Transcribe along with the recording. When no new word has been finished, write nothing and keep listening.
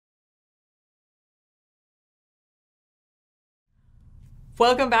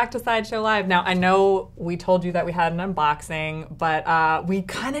Welcome back to Sideshow Live. Now, I know we told you that we had an unboxing, but we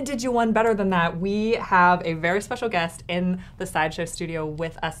kind of did you one better than that. We have a very special guest in the Sideshow studio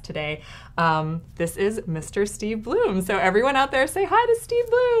with us today. This is Mr. Steve Blum. So everyone out there say hi to Steve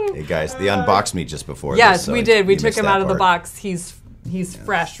Blum. Hey guys, they unboxed me just before yes, this. So we did. We took missed him that out of the part. box. He's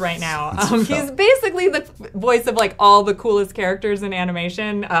fresh right now. He's basically the voice of like all the coolest characters in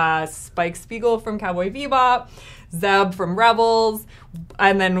animation. Spike Spiegel from Cowboy Bebop, Zeb from Rebels,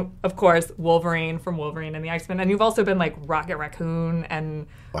 and then, of course, Wolverine from Wolverine and the X-Men. And you've also been like Rocket Raccoon and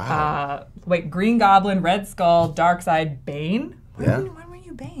Green Goblin, Red Skull, Darkseid, Bane. When were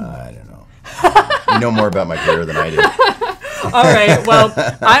you Bane? I don't know. You know more about my career than I do. All right, well,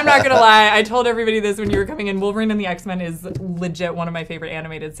 I'm not going to lie. I told everybody this when you were coming in. Wolverine and the X-Men is legit one of my favorite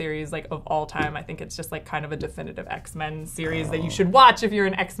animated series like of all time. I think it's just like kind of a definitive X-Men series that you should watch if you're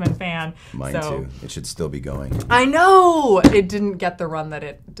an X-Men fan. Mine too. It should still be going. I know! It didn't get the run that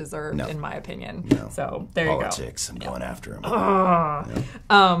it deserved, in my opinion. No. So there you go. Politics. I'm going after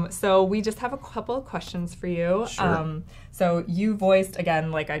him. So we just have a couple of questions for you. Sure. So you voiced,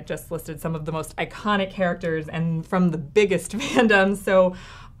 again, like I just listed, some of the most iconic characters and from the biggest fandoms. So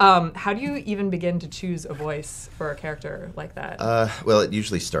how do you even begin to choose a voice for a character like that? Well, it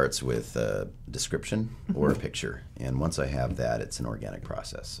usually starts with a description or a picture. And once I have that, it's an organic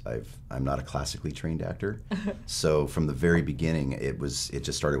process. I'm not a classically trained actor. So from the very beginning, it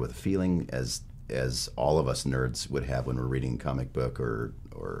just started with a feeling, as all of us nerds would have when we're reading a comic book or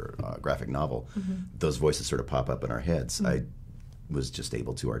a graphic novel. Those voices sort of pop up in our heads. I was just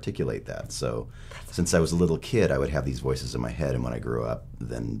able to articulate that. So since I was a little kid, I would have these voices in my head, and when I grew up,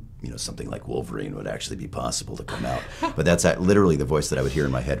 then something like Wolverine would actually be possible to come out. But that's literally the voice that I would hear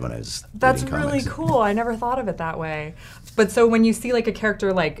in my head when I was That's reading really comics. cool. I never thought of it that way. But so when you see like a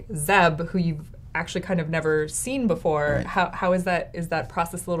character like Zeb, who you've actually kind of never seen before, Right. how is that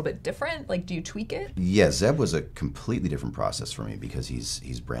process a little bit different? Like, do you tweak it? Yeah, Zeb was a completely different process for me because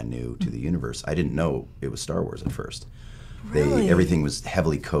he's brand new to the universe. I didn't know it was Star Wars at first. Really? Everything was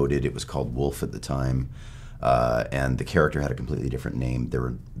heavily coded. It was called Wolf at the time, and the character had a completely different name.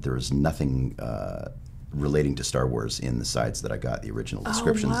 There was nothing relating to Star Wars in the sides that I got, the original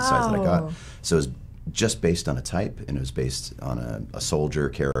descriptions, the sides that I got. So it was just based on a type, and it was based on a soldier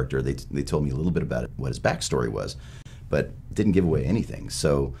character. They told me a little bit about what his backstory was, but didn't give away anything.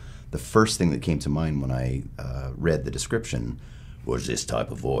 So the first thing that came to mind when I read the description was this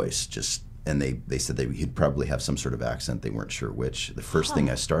type of voice. And they said he'd probably have some sort of accent. They weren't sure which. The first thing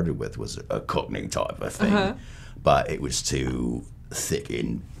I started with was a Cockney type of thing, but it was too thick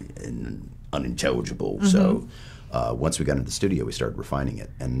and unintelligible. So once we got into the studio, we started refining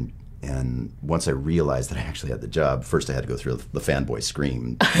it. And once I realized that I actually had the job, first I had to go through the fanboy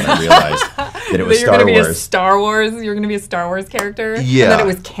scream when I realized that it was You're Star gonna be Wars. a Star Wars. You're going to be a Star Wars character. Yeah. And that it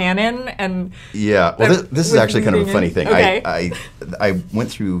was canon. And yeah. Well, this is actually kind of a funny thing. Okay. I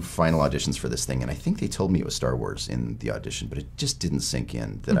went through final auditions for this thing, and I think they told me it was Star Wars in the audition, but it just didn't sink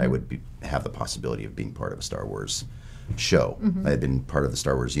in that I would have the possibility of being part of a Star Wars show. I had been part of the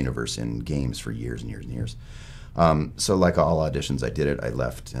Star Wars universe in games for years and years and years. So like all auditions, I did it, I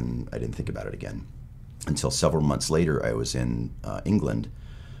left, and I didn't think about it again. Until several months later, I was in England,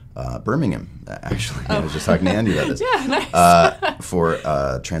 Birmingham, actually. I was just talking to Andy about this. Yeah, nice. For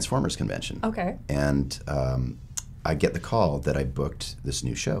a Transformers convention. Okay. And I get the call that I booked this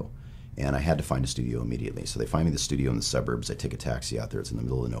new show. And I had to find a studio immediately. So they find me the studio in the suburbs. I take a taxi out there. It's in the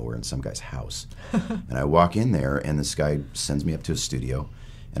middle of nowhere in some guy's house. And I walk in there, and this guy sends me up to his studio.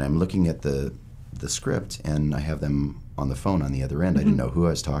 And I'm looking at the script, and I have them on the phone on the other end. I didn't know who I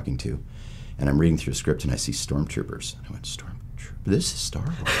was talking to. And I'm reading through the script, and I see Stormtroopers. And I went, Stormtroopers? This is Star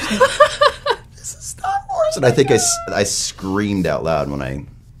Wars. This is Star Wars. And I think I screamed out loud when I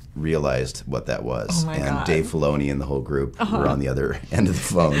realized what that was. Oh my and God. Dave Filoni and the whole group were on the other end of the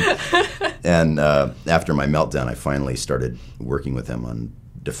phone. And after my meltdown, I finally started working with him on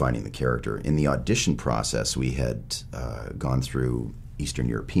defining the character. In the audition process, we had gone through Eastern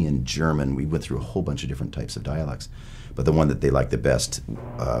European, German. We went through a whole bunch of different types of dialects. But the one that they liked the best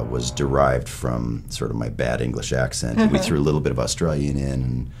was derived from sort of my bad English accent. We threw a little bit of Australian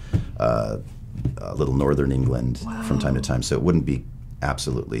in, and a little Northern England from time to time. So it wouldn't be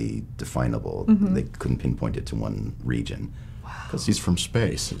absolutely definable. They couldn't pinpoint it to one region. Because he's from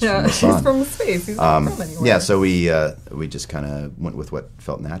space. It's from the sun. He's from space. He's not from anywhere. Yeah, so we just kind of went with what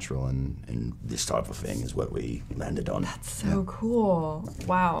felt natural, and this type of thing is what we landed on. That's so cool.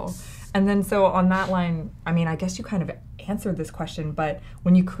 Wow. And then so on that line, I mean, I guess you kind of answered this question, but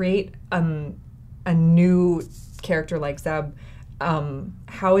when you create a new character like Zeb,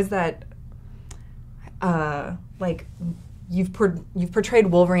 how is that, like, you've portrayed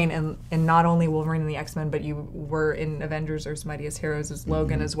Wolverine and not only Wolverine in the X-Men, but you were in Avengers: Earth's Mightiest Heroes as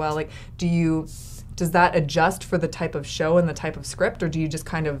Logan as well. Like, does that adjust for the type of show and the type of script, or do you just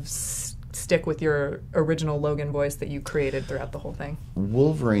kind of stick with your original Logan voice that you created throughout the whole thing?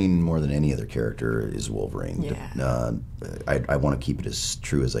 Wolverine, more than any other character, is Wolverine. Yeah. I want to keep it as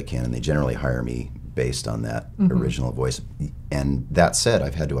true as I can, and they generally hire me based on that original voice. And that said,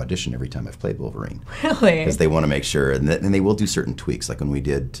 I've had to audition every time I've played Wolverine. Really? Because they want to make sure, and they will do certain tweaks. Like when we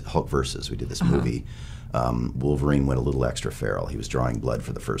did Hulk Versus, we did this movie. Wolverine went a little extra feral. He was drawing blood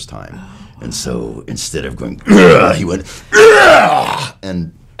for the first time. And so instead of going, he went,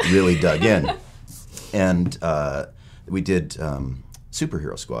 and really dug in. And we did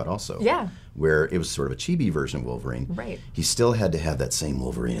Superhero Squad also. Yeah. Where it was sort of a chibi version of Wolverine. Right. He still had to have that same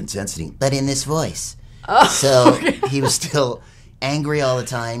Wolverine intensity, but in this voice. Oh, so he was still angry all the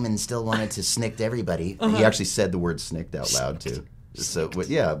time and still wanted to snick to everybody. He actually said the word snicked out loud too. So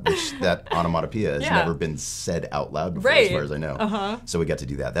yeah, which that onomatopoeia has never been said out loud before, as far as I know. So we got to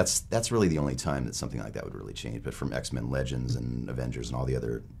do that. That's really the only time that something like that would really change. But from X-Men Legends and Avengers and all the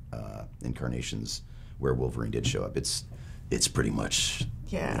other incarnations where Wolverine did show up, it's pretty much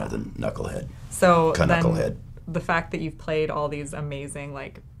the knucklehead. So knucklehead. The fact that you've played all these amazing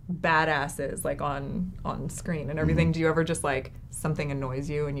like badasses like on screen and everything, do you ever just like something annoys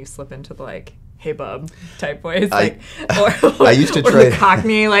you and you slip into the like, hey bub type voice, like, I used to try the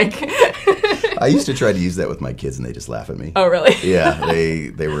Cockney like. I used to try to use that with my kids and they just laugh at me. Oh really? Yeah,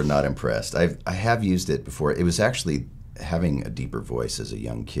 they were not impressed. I have used it before. It was actually having a deeper voice as a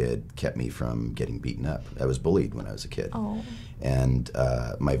young kid kept me from getting beaten up. I was bullied when I was a kid. Oh. And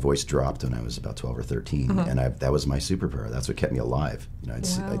my voice dropped when I was about 12 or 13, and that was my superpower. That's what kept me alive. You know,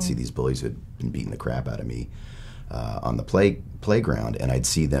 I'd see these bullies who had been beating the crap out of me on the playground, and I'd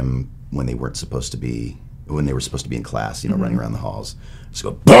see them when they were supposed to be in class, you know, running around the halls. Just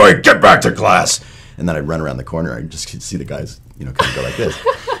go, boy, get back to class! And then I'd run around the corner and just see the guys, you know, kind of go like this.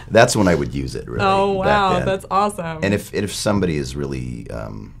 That's when I would use it, really. Oh, wow, that's awesome. And if somebody is really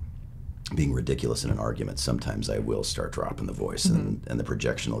being ridiculous in an argument, sometimes I will start dropping the voice, and the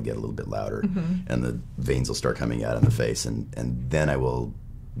projection will get a little bit louder, and the veins will start coming out in the face, and then I will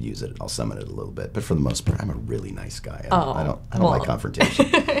use it. I'll summon it a little bit. But for the most part, I'm a really nice guy. I don't like confrontation.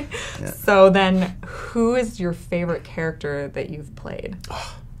 Yeah. So then, who is your favorite character that you've played?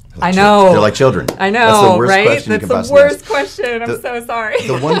 I know. They're like children. I know, that's the worst right? question That's you can the possibly worst ask. question. I'm so sorry.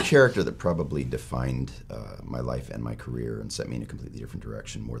 The one character that probably defined my life and my career and set me in a completely different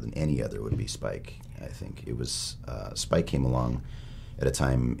direction more than any other would be Spike. I think it was Spike came along at a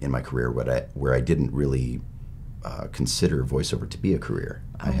time in my career where I didn't really consider voiceover to be a career.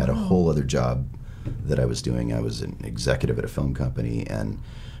 I had a whole other job that I was doing. I was an executive at a film company, and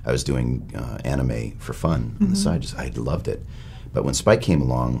I was doing anime for fun on the side. I loved it. But when Spike came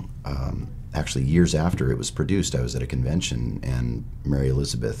along, actually years after it was produced, I was at a convention, and Mary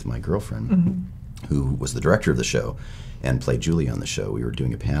Elizabeth, my girlfriend, who was the director of the show and played Julie on the show, we were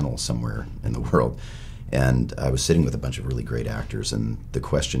doing a panel somewhere in the world, and I was sitting with a bunch of really great actors, and the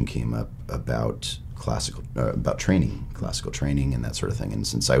question came up about classical training and that sort of thing. And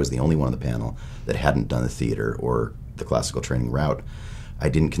since I was the only one on the panel that hadn't done the theater or the classical training route, I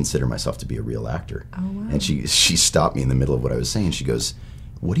didn't consider myself to be a real actor. Oh, wow. And she stopped me in the middle of what I was saying. She goes,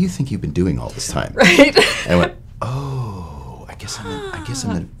 "What do you think you've been doing all this time?" Right. And I went, "Oh, I guess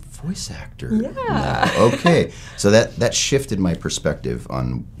I'm a voice actor." Yeah. Now. Okay. So that shifted my perspective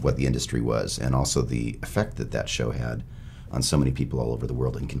on what the industry was, and also the effect that show had on so many people all over the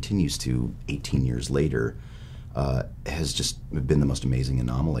world, and continues to 18 years later. Has just been the most amazing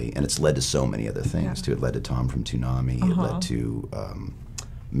anomaly, and it's led to so many other things too. It led to Tom from Toonami. It led to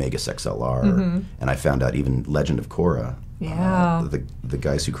Megas XLR, and I found out even Legend of Korra. Yeah. The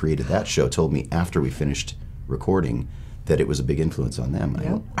guys who created that show told me after we finished recording that it was a big influence on them. I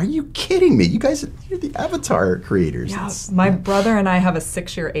go, "Are you kidding me? You guys, you're the Avatar creators." Yeah. My brother and I have a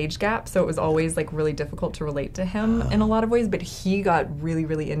 6-year age gap, so it was always like really difficult to relate to him in a lot of ways. But he got really,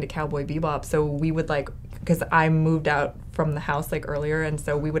 really into Cowboy Bebop, so we would because I moved out from the house like earlier, and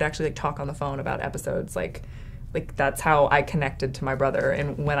so we would actually like talk on the phone about episodes like that's how I connected to my brother,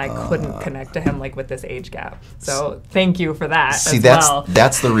 and when I couldn't connect to him like with this age gap. So thank you for that. See, as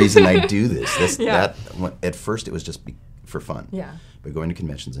that's the reason I do this. At first it was just for fun. Yeah. But going to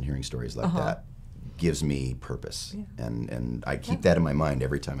conventions and hearing stories like that gives me purpose, and I keep that in my mind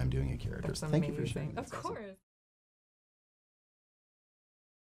every time I'm doing a character. That's Thank you amazing. for sharing. Of course.